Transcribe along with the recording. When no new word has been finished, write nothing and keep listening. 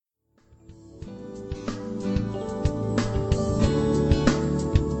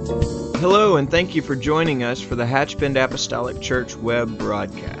Hello, and thank you for joining us for the Hatchbend Apostolic Church web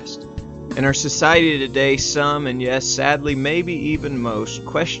broadcast. In our society today, some, and yes, sadly, maybe even most,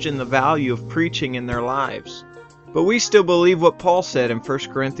 question the value of preaching in their lives. But we still believe what Paul said in 1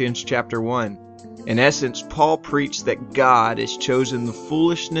 Corinthians chapter 1. In essence, Paul preached that God has chosen the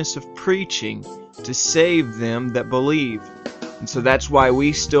foolishness of preaching to save them that believe. And so that's why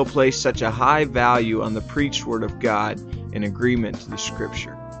we still place such a high value on the preached word of God in agreement to the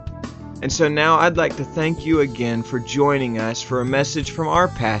Scripture. And so now I'd like to thank you again for joining us for a message from our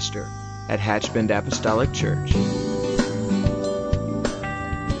pastor at Hatchbend Apostolic Church. When we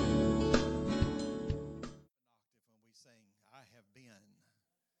sing,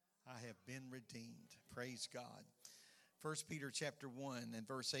 I have been redeemed. Praise God. 1 Peter chapter 1 and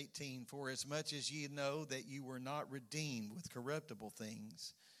verse 18, for as much as ye know that you were not redeemed with corruptible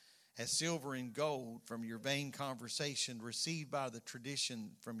things, as silver and gold from your vain conversation received by the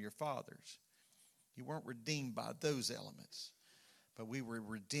tradition from your fathers. You weren't redeemed by those elements, but we were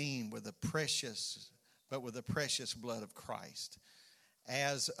redeemed with the precious blood of Christ,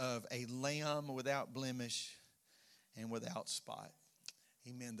 as of a lamb without blemish and without spot.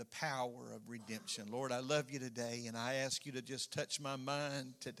 Amen. The power of redemption. Lord, I love you today, and I ask you to just touch my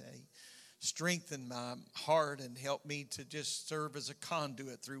mind today. Strengthen my heart and help me to just serve as a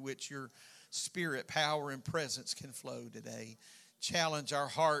conduit through which your spirit, power, and presence can flow today. Challenge our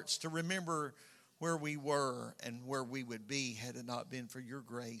hearts to remember where we were and where we would be had it not been for your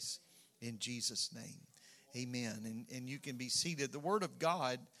grace, in Jesus' name. Amen. And you can be seated. The Word of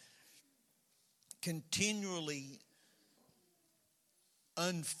God continually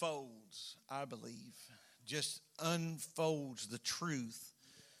unfolds, I believe, just unfolds the truth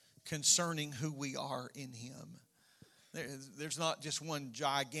concerning who we are in Him. There's not just one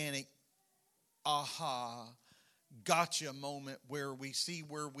gigantic aha, gotcha moment where we see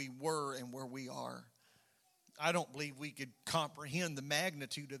where we were and where we are. I don't believe we could comprehend the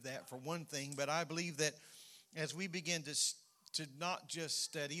magnitude of that, for one thing, but I believe that as we begin to not just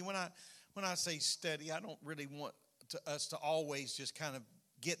study, when I say study, I don't really want us to always just kind of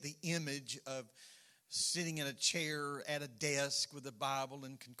get the image of sitting in a chair at a desk with a Bible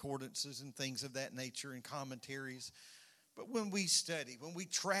and concordances and things of that nature and commentaries. But when we study, when we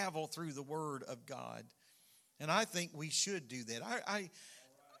travel through the Word of God, and I think we should do that.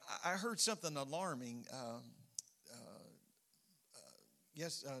 I heard something alarming.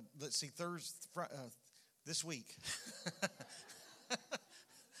 Let's see, this week.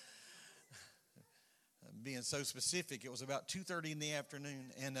 Being so specific, it was about 2:30 in the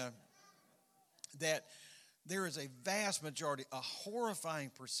afternoon, and that there is a vast majority, a horrifying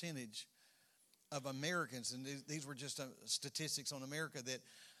percentage of Americans, and these were just statistics on America,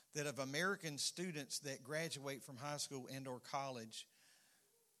 that of American students that graduate from high school and or college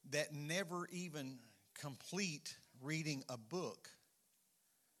that never even complete reading a book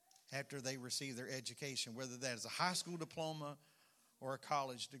after they receive their education, whether that is a high school diploma or a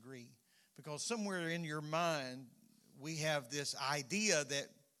college degree. Because somewhere in your mind, we have this idea that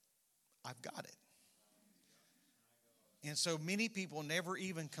I've got it. And so many people never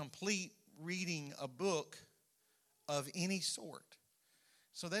even complete reading a book of any sort.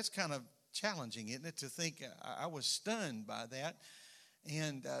 So that's kind of challenging, isn't it? To think, I was stunned by that.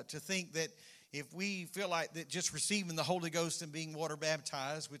 And to think that if we feel like that just receiving the Holy Ghost and being water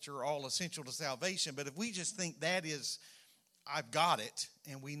baptized, which are all essential to salvation, but if we just think that is, I've got it,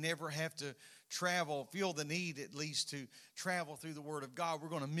 and we never have to feel the need at least to travel through the Word of God, we're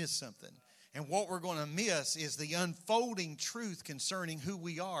going to miss something. And what we're going to miss is the unfolding truth concerning who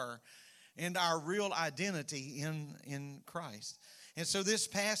we are and our real identity in Christ. And so this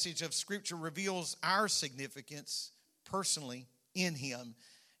passage of Scripture reveals our significance personally in Him,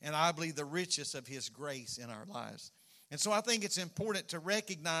 and I believe the richness of His grace in our lives. And so I think it's important to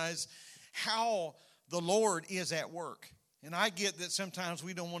recognize how the Lord is at work. And I get that sometimes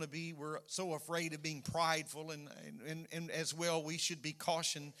we're so afraid of being prideful, and as well we should be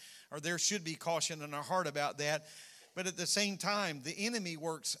cautioned, or there should be caution in our heart about that. But at the same time, the enemy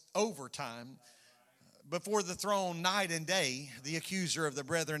works overtime. Before the throne night and day, the accuser of the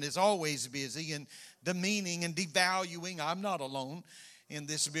brethren is always busy and demeaning and devaluing. I'm not alone in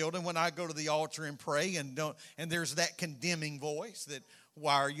this building when I go to the altar and pray, and there's that condemning voice that,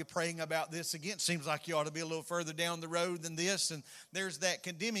 why are you praying about this again? Seems like you ought to be a little further down the road than this. And there's that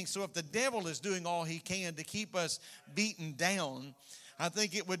condemning. So if the devil is doing all he can to keep us beaten down, I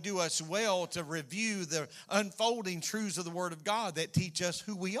think it would do us well to review the unfolding truths of the Word of God that teach us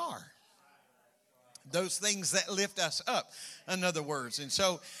who we are. Those things that lift us up, in other words. And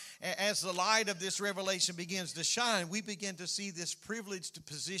so as the light of this revelation begins to shine, we begin to see this privileged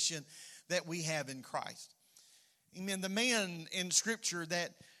position that we have in Christ. Amen. The man in Scripture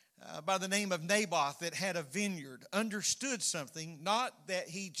that by the name of Naboth that had a vineyard understood something, not that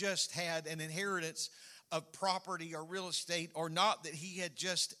he just had an inheritance of property or real estate, or not that he had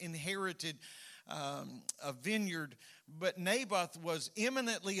just inherited a vineyard, but Naboth was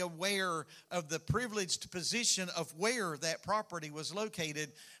eminently aware of the privileged position of where that property was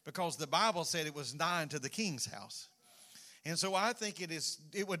located, because the Bible said it was nigh to the king's house. And so I think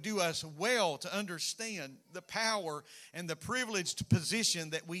it would do us well to understand the power and the privileged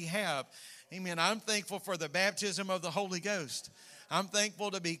position that we have. Amen. I'm thankful for the baptism of the Holy Ghost. I'm thankful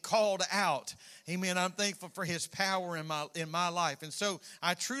to be called out. Amen. I'm thankful for His power in my life. And so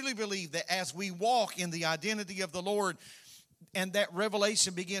I truly believe that as we walk in the identity of the Lord and that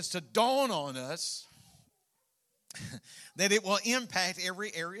revelation begins to dawn on us, that it will impact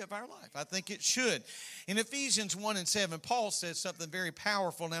every area of our life. I think it should. In Ephesians 1:7, Paul says something very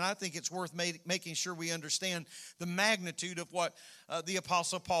powerful, and I think it's worth making sure we understand the magnitude of what the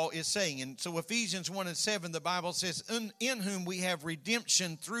Apostle Paul is saying. And so Ephesians 1:7, the Bible says, in whom we have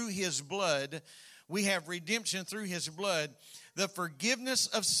redemption through His blood. We have redemption through His blood, the forgiveness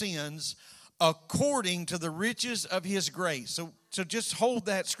of sins according to the riches of His grace. So just hold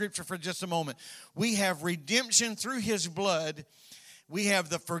that scripture for just a moment. We have redemption through His blood. We have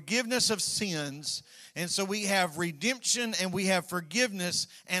the forgiveness of sins. And so we have redemption and we have forgiveness.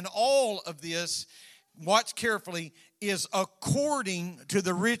 And all of this, watch carefully, is according to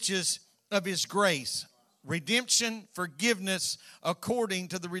the riches of His grace. Redemption, forgiveness, according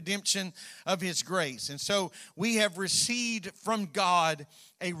to the redemption of His grace. And so we have received from God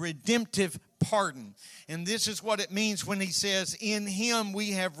a redemptive pardon. And this is what it means when He says, in Him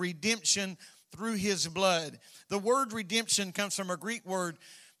we have redemption through His blood. The word redemption comes from a Greek word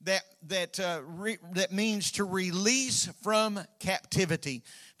that means to release from captivity.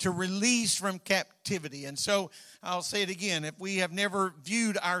 To release from captivity. And so I'll say it again. If we have never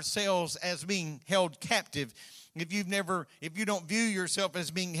viewed ourselves as being held captive, if you don't view yourself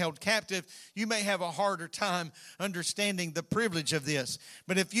as being held captive, you may have a harder time understanding the privilege of this.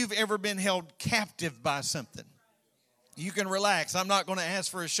 But if you've ever been held captive by something, you can relax. I'm not going to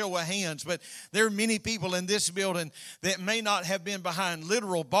ask for a show of hands, but there are many people in this building that may not have been behind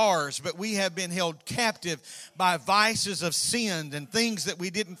literal bars, but we have been held captive by vices of sin and things that we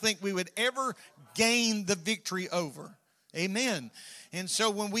didn't think we would ever gain the victory over. Amen. And so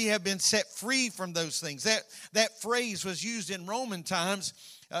when we have been set free from those things, that phrase was used in Roman times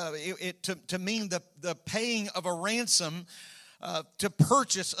to mean the paying of a ransom to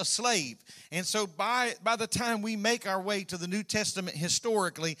purchase a slave. And so by the time we make our way to the New Testament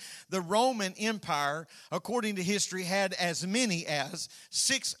historically, the Roman Empire, according to history, had as many as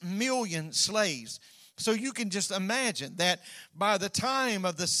 6 million slaves. So you can just imagine that by the time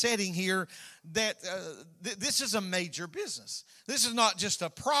of the setting here, that this is a major business. This is not just a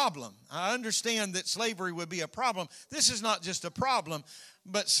problem. I understand that slavery would be a problem. This is not just a problem,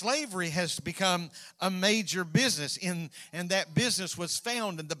 but slavery has become a major business, and that business was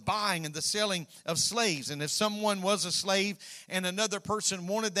found in the buying and the selling of slaves. And if someone was a slave and another person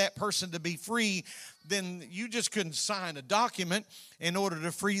wanted that person to be free, then you just couldn't sign a document in order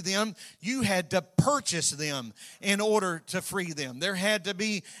to free them. You had to purchase them in order to free them. There had to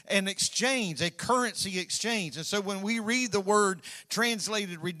be an exchange, a currency exchange. And so when we read the word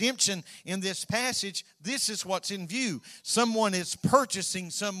translated redemption in this passage, this is what's in view. Someone is purchasing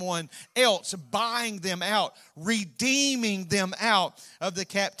someone else, buying them out, redeeming them out of the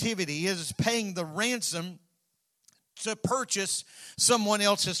captivity. He is paying the ransom to purchase someone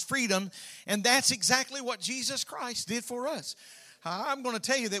else's freedom. And that's exactly what Jesus Christ did for us. I'm going to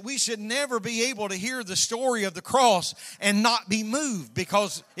tell you that we should never be able to hear the story of the cross and not be moved,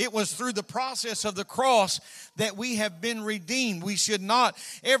 because it was through the process of the cross that we have been redeemed. We should not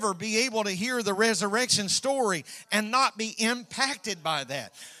ever be able to hear the resurrection story and not be impacted by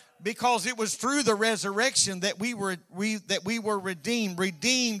that, because it was through the resurrection that we were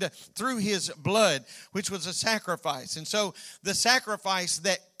redeemed through His blood, which was a sacrifice. And so the sacrifice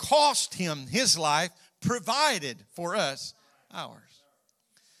that cost Him His life provided for us ours.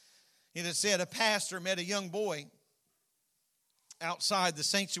 It is said a pastor met a young boy outside the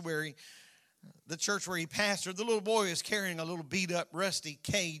sanctuary, the church where he pastored. The little boy is carrying a little beat up, rusty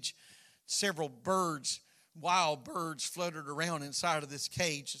cage. Several birds, wild birds, fluttered around inside of this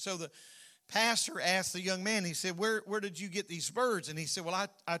cage. So the pastor asked the young man, he said, where did you get these birds? And he said, well,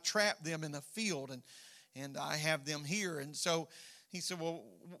 I trapped them in a field and I have them here. And so he said, well,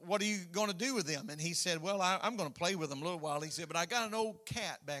 what are you going to do with them? And he said, well, I'm going to play with them a little while. He said, but I got an old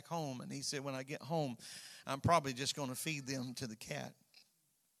cat back home. And he said, when I get home, I'm probably just going to feed them to the cat.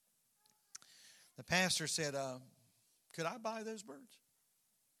 The pastor said, could I buy those birds?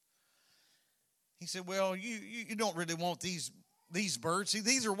 He said, well, you don't really want these birds. See,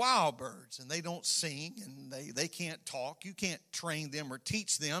 these are wild birds, and they don't sing, and they can't talk. You can't train them or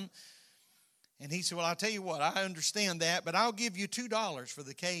teach them. And he said, well, I'll tell you what, I understand that, but I'll give you $2 for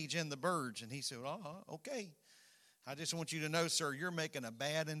the cage and the birds. And he said, well, okay. I just want you to know, sir, you're making a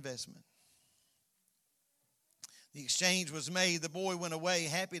bad investment. The exchange was made. The boy went away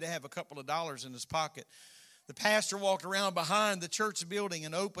happy to have a couple of dollars in his pocket. The pastor walked around behind the church building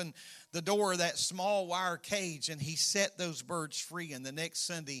and opened the door of that small wire cage, and he set those birds free. And the next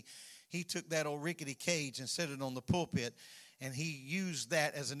Sunday, he took that old rickety cage and set it on the pulpit, and he used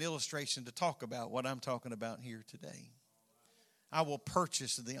that as an illustration to talk about what I'm talking about here today. I will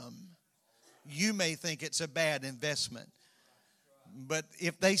purchase them. You may think it's a bad investment, but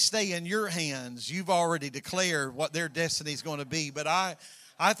if they stay in your hands, you've already declared what their destiny is going to be. But I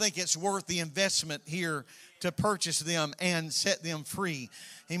think it's worth the investment here to purchase them and set them free.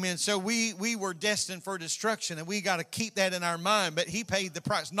 Amen. So we were destined for destruction, and we got to keep that in our mind. But he paid the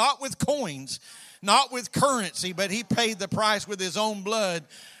price, not with coins, not with currency, but he paid the price with his own blood,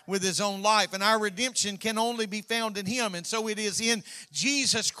 with his own life. And our redemption can only be found in him. And so it is in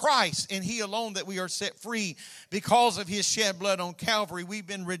Jesus Christ and he alone that we are set free because of his shed blood on Calvary. We've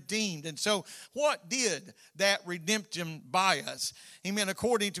been redeemed. And so what did that redemption buy us? Amen.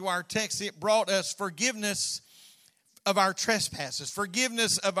 According to our text, it brought us forgiveness of our trespasses,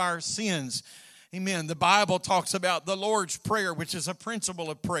 forgiveness of our sins. Amen. The Bible talks about the Lord's Prayer, which is a principle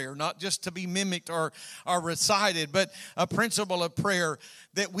of prayer, not just to be mimicked or recited, but a principle of prayer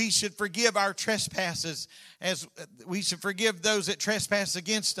that we should forgive our trespasses as we should forgive those that trespass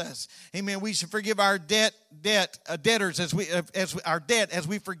against us. Amen. We should forgive our debtors as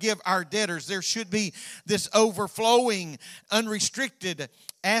we forgive our debtors. There should be this overflowing, unrestricted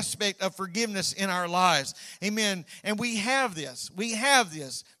aspect of forgiveness in our lives. Amen. And we have this.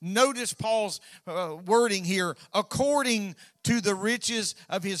 Notice Paul's wording here, according to the riches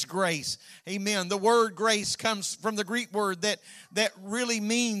of his grace. Amen. The word grace comes from the Greek word that really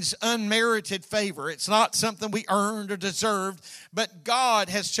means unmerited favor. It's not something we earned or deserved, but God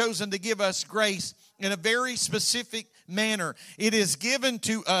has chosen to give us grace in a very specific manner. It is given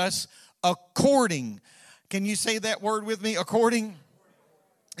to us according. Can you say that word with me? According.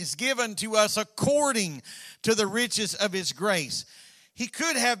 Is given to us according to the riches of his grace. He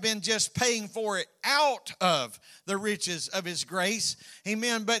could have been just paying for it out of the riches of his grace.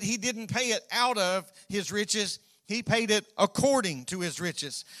 Amen. But he didn't pay it out of his riches. He paid it according to his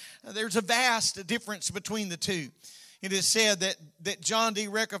riches. There's a vast difference between the two. It is said that John D.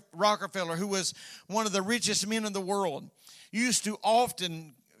 Rockefeller, who was one of the richest men in the world, used to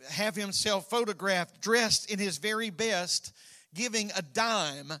often have himself photographed dressed in his very best, giving a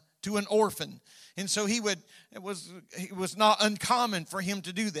dime to an orphan. And so it was not uncommon for him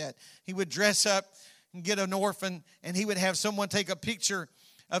to do that. He would dress up and get an orphan, and he would have someone take a picture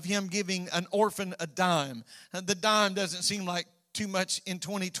of him giving an orphan a dime. The dime doesn't seem like too much in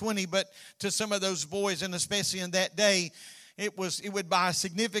 2020, but to some of those boys, and especially in that day, it would buy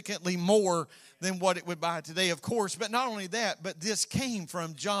significantly more than what it would buy today, of course. But not only that, but this came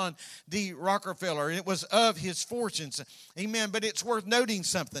from John D. Rockefeller, and it was of his fortunes. Amen. But it's worth noting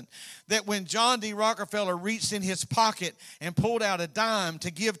something, that when John D. Rockefeller reached in his pocket and pulled out a dime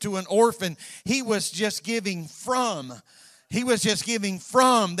to give to an orphan, he was just giving from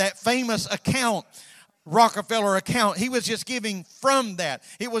that famous account, Rockefeller account. He was just giving from that.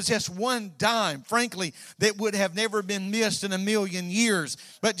 It was just one dime, frankly, that would have never been missed in a million years.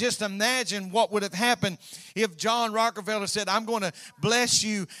 But just imagine what would have happened if John Rockefeller said, I'm going to bless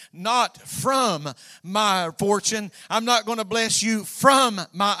you not from my fortune. I'm not going to bless you from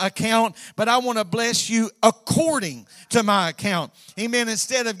my account, but I want to bless you according to my account. Amen.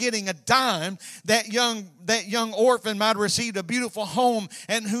 Instead of getting a dime, that young orphan might have received a beautiful home,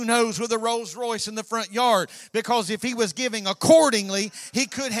 and who knows, with a Rolls Royce in the front yard. Because if he was giving accordingly, he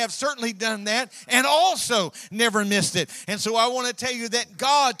could have certainly done that and also never missed it. And so I want to tell you that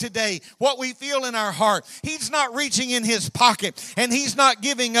God today, what we feel in our heart, he's not reaching in his pocket and he's not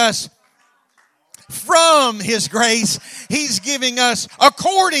giving us from his grace. He's giving us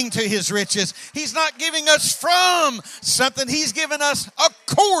according to his riches. He's not giving us from something. He's given us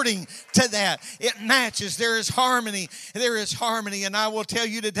according to that. It matches. There is harmony. There is harmony. And I will tell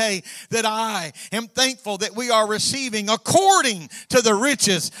you today that I am thankful that we are receiving according to the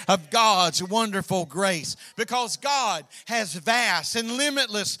riches of God's wonderful grace, because God has vast and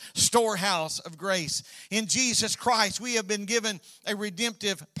limitless storehouse of grace. In Jesus Christ, we have been given a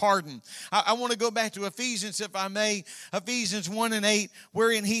redemptive pardon. I want to go back back to Ephesians, if I may, Ephesians 1:8,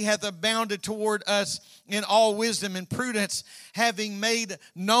 wherein he hath abounded toward us in all wisdom and prudence, having made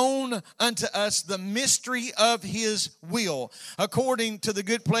known unto us the mystery of his will, according to the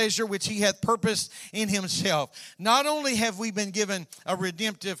good pleasure which he hath purposed in himself. Not only have we been given a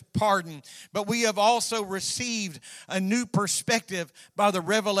redemptive pardon, but we have also received a new perspective by the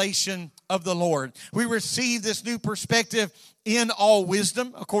revelation of the Lord. We receive this new perspective in all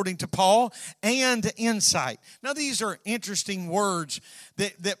wisdom, according to Paul, and insight. Now, these are interesting words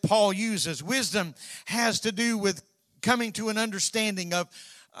that Paul uses. Wisdom has to do with coming to an understanding of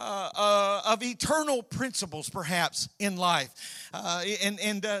eternal principles, perhaps, in life,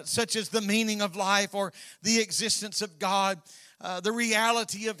 and such as the meaning of life or the existence of God, the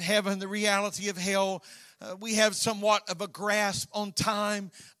reality of heaven, the reality of hell. We have somewhat of a grasp on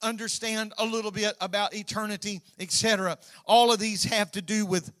time, understand a little bit about eternity, etc. All of these have to do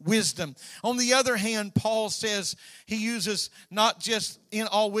with wisdom. On the other hand, Paul says he uses not just in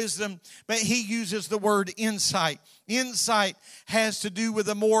all wisdom, but he uses the word insight. Insight has to do with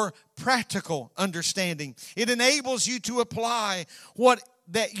a more practical understanding. It enables you to apply what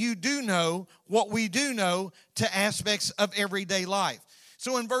that you do know, what we do know, to aspects of everyday life.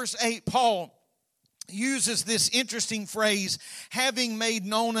 So in verse 8, Paul uses this interesting phrase, having made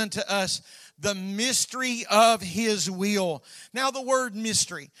known unto us the mystery of his will. Now, the word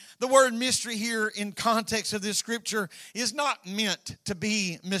mystery here in context of this scripture is not meant to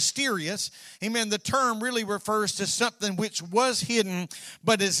be mysterious. Amen. The term really refers to something which was hidden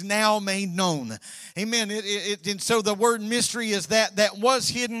but is now made known. Amen. And so the word mystery is that was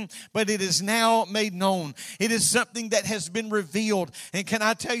hidden but it is now made known. It is something that has been revealed. And can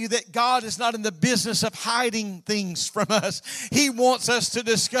I tell you that God is not in the business of hiding things from us. He wants us to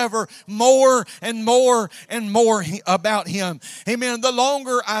discover more and more and more about him. Amen. The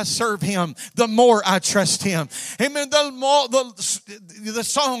longer I serve him, the more I trust him. Amen. The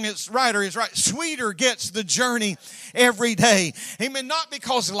song writer is right. Sweeter gets the journey every day. Amen. Not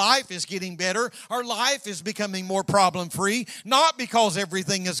because life is getting better or life is becoming more problem free. Not because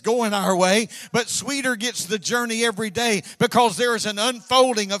everything is going our way, but sweeter gets the journey every day because there is an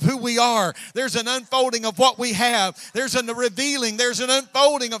unfolding of who we are. There's an unfolding of what we have. There's a revealing. There's an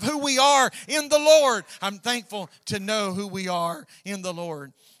unfolding of who we are in the Lord. I'm thankful to know who we are in the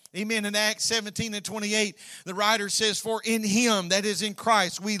Lord. Amen. In Acts 17:28, the writer says, for in him, that is in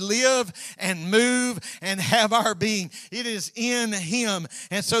Christ, we live and move and have our being. It is in him.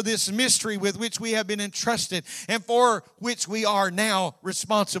 And so this mystery with which we have been entrusted and for which we are now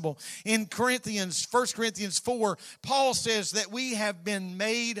responsible. In 1 Corinthians 4, Paul says that we have been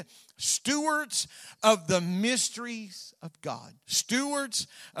made stewards of the mysteries of God. Stewards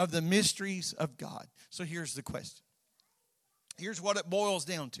of the mysteries of God. So here's the question. Here's what it boils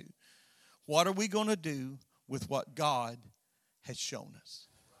down to. What are we going to do with what God has shown us?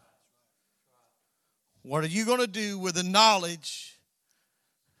 What are you going to do with the knowledge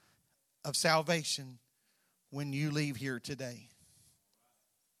of salvation when you leave here today?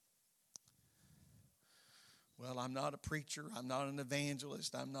 Well, I'm not a preacher. I'm not an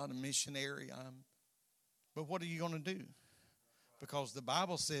evangelist. I'm not a missionary. But what are you going to do? Because the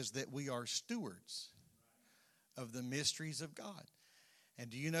Bible says that we are stewards of the mysteries of God.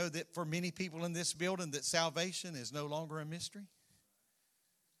 And do you know that for many people in this building that salvation is no longer a mystery?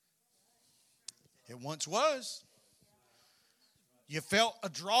 It once was. You felt a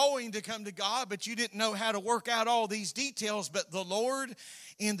drawing to come to God, but you didn't know how to work out all these details. But the Lord,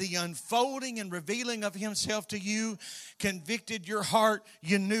 in the unfolding and revealing of himself to you, convicted your heart.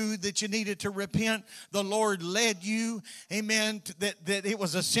 You knew that you needed to repent. The Lord led you, amen, that it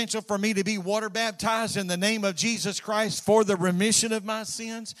was essential for me to be water baptized in the name of Jesus Christ for the remission of my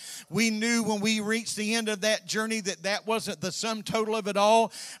sins. We knew when we reached the end of that journey that wasn't the sum total of it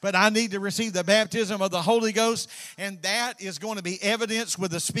all, but I need to receive the baptism of the Holy Ghost, and that is going to be evidence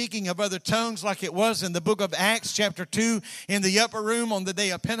with the speaking of other tongues like it was in the book of Acts chapter 2 in the upper room on the day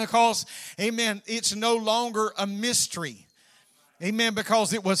of Pentecost. Amen. It's no longer a mystery. Amen.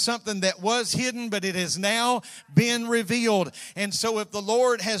 Because it was something that was hidden, but it has now been revealed. And so if the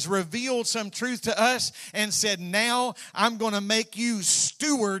Lord has revealed some truth to us and said, now I'm going to make you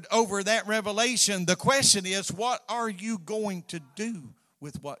steward over that revelation, the question is, what are you going to do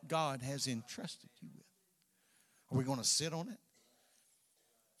with what God has entrusted you with? Are we going to sit on it?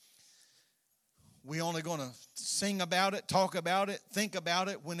 We only going to sing about it, talk about it, think about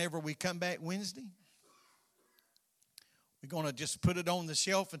it whenever we come back Wednesday? We're going to just put it on the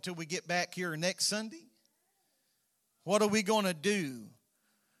shelf until we get back here next Sunday? What are we going to do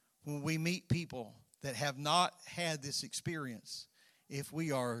when we meet people that have not had this experience if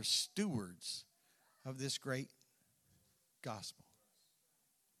we are stewards of this great gospel.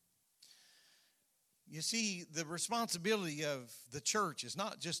 You see, the responsibility of the church is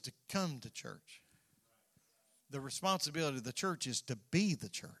not just to come to church. The responsibility of the church is to be the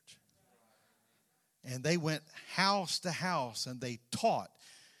church. And they went house to house and they taught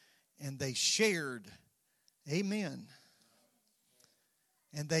and they shared. Amen.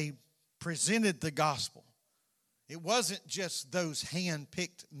 And they presented the gospel. It wasn't just those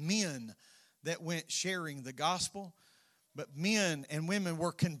hand-picked men that went sharing the gospel, but men and women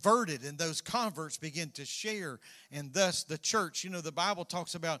were converted, and those converts began to share, and thus the church. You know, the Bible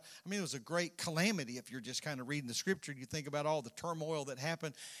talks about, it was a great calamity. If you're just kind of reading the scripture, you think about all the turmoil that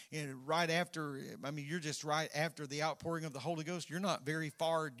happened, and right after, you're just right after the outpouring of the Holy Ghost. You're not very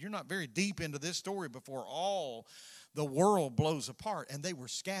deep into this story before all the world blows apart, and they were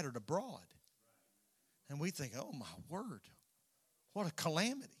scattered abroad. And we think, oh my word, what a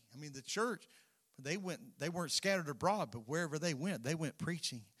calamity. The church, they weren't scattered abroad, but wherever they went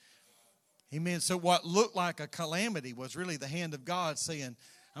preaching. Amen. So what looked like a calamity was really the hand of God saying,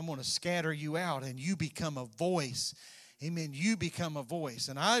 I'm going to scatter you out and you become a voice. Amen. You become a voice.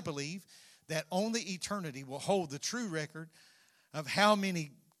 And I believe that only eternity will hold the true record of how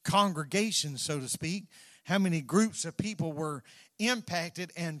many congregations, so to speak, how many groups of people were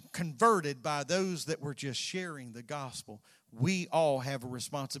impacted and converted by those that were just sharing the gospel. We all have a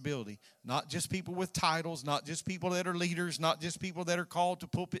responsibility. Not just people with titles, not just people that are leaders, not just people that are called to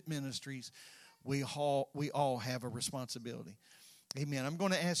pulpit ministries. We all have a responsibility. Amen. I'm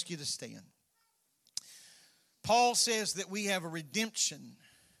going to ask you to stand. Paul says that we have a redemption.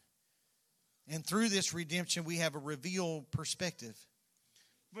 And through this redemption, we have a revealed perspective.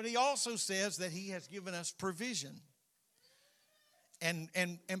 But he also says that he has given us provision. And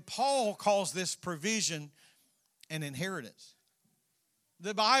Paul calls this provision an inheritance.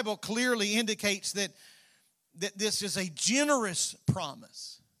 The Bible clearly indicates that this is a generous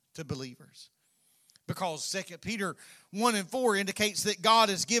promise to believers. Because 2 Peter 1 and 4 indicates that God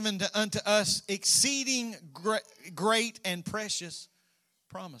has given unto us exceeding great and precious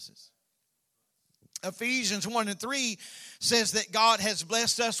promises. Ephesians 1 and 3 says that God has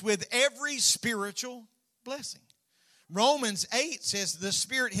blessed us with every spiritual blessing. Romans 8 says the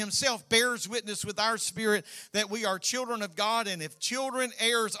Spirit himself bears witness with our spirit that we are children of God, and if children,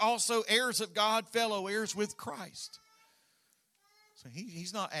 heirs, also heirs of God, fellow heirs with Christ. So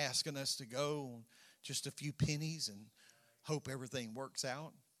he's not asking us to go on just a few pennies and hope everything works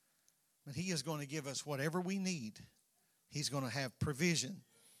out. But he is going to give us whatever we need. He's going to have provision.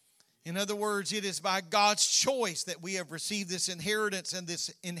 In other words, it is by God's choice that we have received this inheritance, and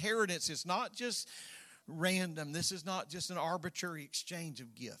this inheritance is not just random. This is not just an arbitrary exchange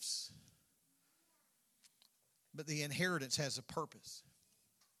of gifts. But the inheritance has a purpose.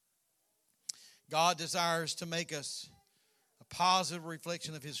 God desires to make us a positive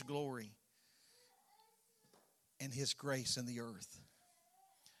reflection of his glory and his grace in the earth.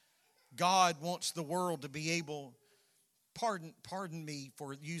 God wants the world to be able, pardon me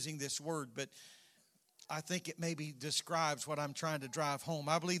for using this word, but I think it maybe describes what I'm trying to drive home.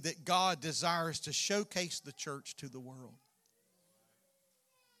 I believe that God desires to showcase the church to the world.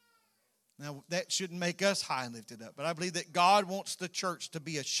 Now, that shouldn't make us high and lifted up, but I believe that God wants the church to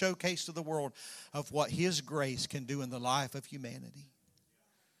be a showcase to the world of what his grace can do in the life of humanity.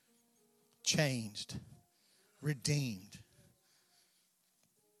 Changed, redeemed.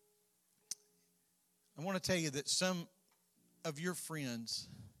 I want to tell you that some of your friends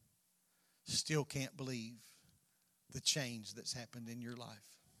still can't believe the change that's happened in your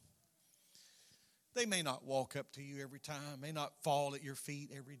life. They may not walk up to you every time, may not fall at your feet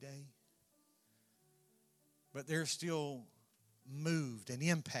every day, but they're still moved and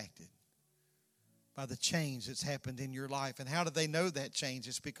impacted by the change that's happened in your life. And how do they know that change?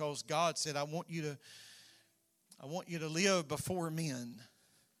 It's because God said, I want you to live before men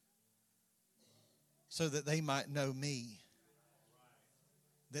so that they might know me,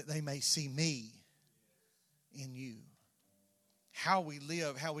 that they may see me in you. How we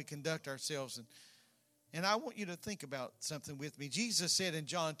live, how we conduct ourselves. And I want you to think about something with me. Jesus said in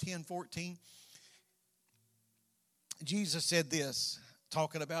John 10:14, Jesus said this,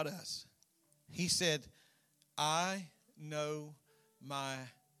 talking about us. He said, I know my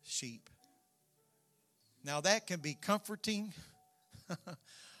sheep. Now that can be comforting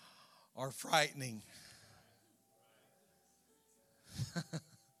or frightening.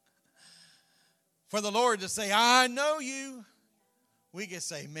 For the Lord to say, I know you. We could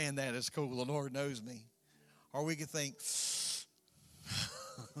say, man, that is cool. The Lord knows me. Or we could think,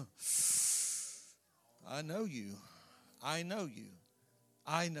 I know you. I know you.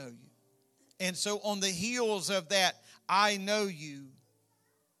 I know you. And so on the heels of that, I know you,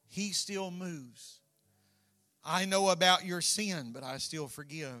 He still moves. I know about your sin, but I still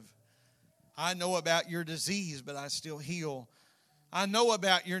forgive. I know about your disease, but I still heal. I know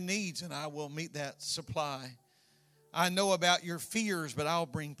about your needs, and I will meet that supply. I know about your fears, but I'll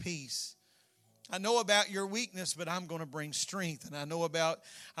bring peace. I know about your weakness, but I'm going to bring strength. And I know about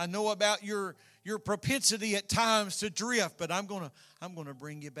your propensity at times to drift, but I'm going to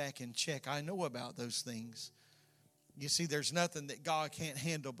bring you back in check. I know about those things. You see, there's nothing that God can't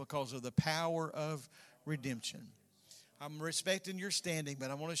handle because of the power of redemption. I'm respecting your standing,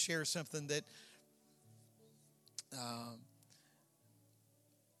 but I want to share something that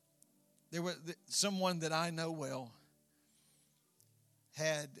there was someone that I know well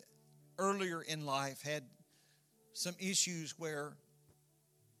had earlier in life had some issues where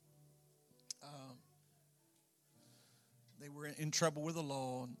they were in trouble with the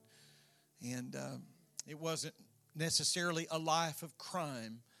law, and it wasn't necessarily a life of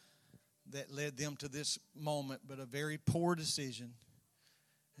crime that led them to this moment, but a very poor decision,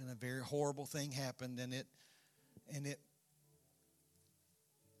 and a very horrible thing happened, and it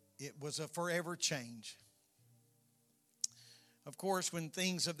was a forever change. Of course, when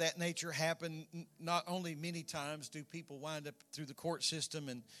things of that nature happen, not only many times do people wind up through the court system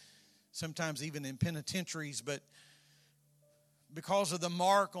and sometimes even in penitentiaries, but because of the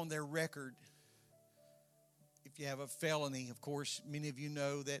mark on their record, if you have a felony, of course, many of you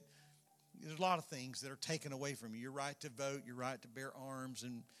know that there's a lot of things that are taken away from you. Your right to vote, your right to bear arms,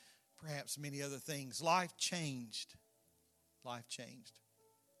 and perhaps many other things. Life changed. Life changed.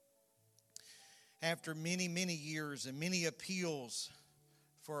 After many, many years and many appeals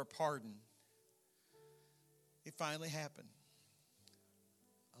for a pardon, it finally happened.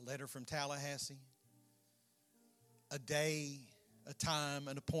 A letter from Tallahassee, a day, a time,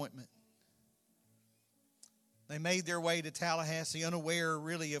 an appointment. They made their way to Tallahassee, unaware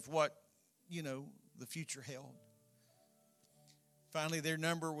really of what, the future held. Finally, their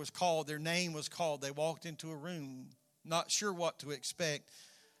number was called, their name was called. They walked into a room, not sure what to expect.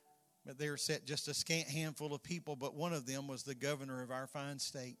 But there sat just a scant handful of people, but one of them was the governor of our fine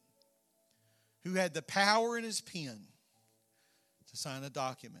state, who had the power in his pen to sign a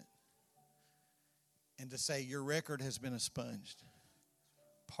document and to say, your record has been expunged,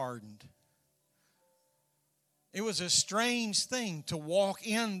 pardoned. It was a strange thing to walk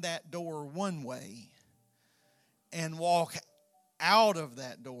in that door one way and walk out of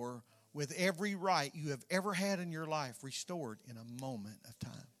that door with every right you have ever had in your life restored in a moment of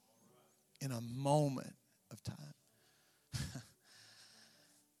time. In a moment of time.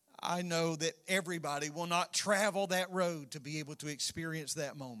 I know that everybody will not travel that road to be able to experience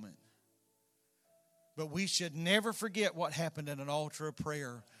that moment. But we should never forget what happened in an altar of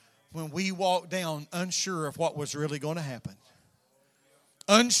prayer when we walked down unsure of what was really going to happen.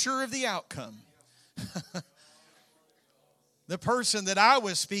 Unsure of the outcome. The person that I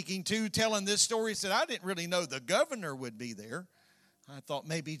was speaking to telling this story said, I didn't really know the governor would be there. I thought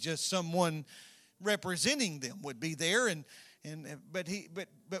maybe just someone representing them would be there, but he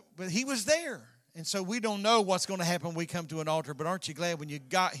was there. And so we don't know what's going to happen when we come to an altar. But aren't you glad when you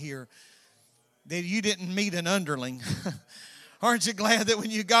got here that you didn't meet an underling? Aren't you glad that when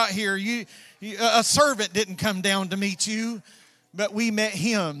you got here, a servant didn't come down to meet you, but we met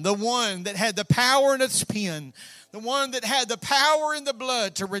him, the one that had the power in its pen, the one that had the power in the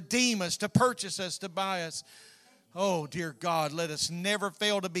blood to redeem us, to purchase us, to buy us. Oh, dear God, let us never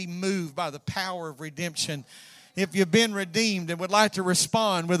fail to be moved by the power of redemption. If you've been redeemed and would like to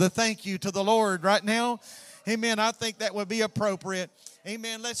respond with a thank you to the Lord right now, amen, I think that would be appropriate.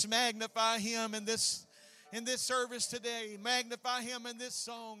 Amen. Let's magnify Him in this service today. Magnify Him in this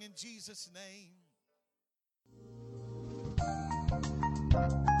song in Jesus' name.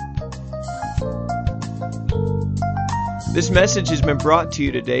 This message has been brought to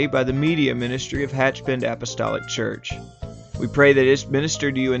you today by the media ministry of Hatchbend Apostolic Church. We pray that it's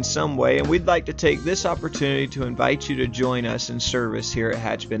ministered to you in some way, and we'd like to take this opportunity to invite you to join us in service here at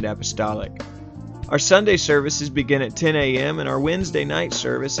Hatchbend Apostolic. Our Sunday services begin at 10 a.m. and our Wednesday night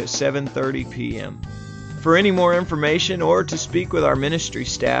service at 7:30 p.m. For any more information or to speak with our ministry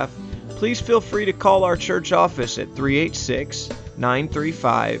staff, please feel free to call our church office at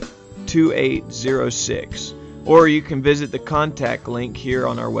 386-935-2806. Or you can visit the contact link here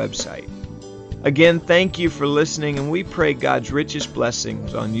on our website. Again, thank you for listening, and we pray God's richest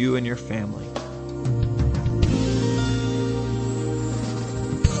blessings on you and your family.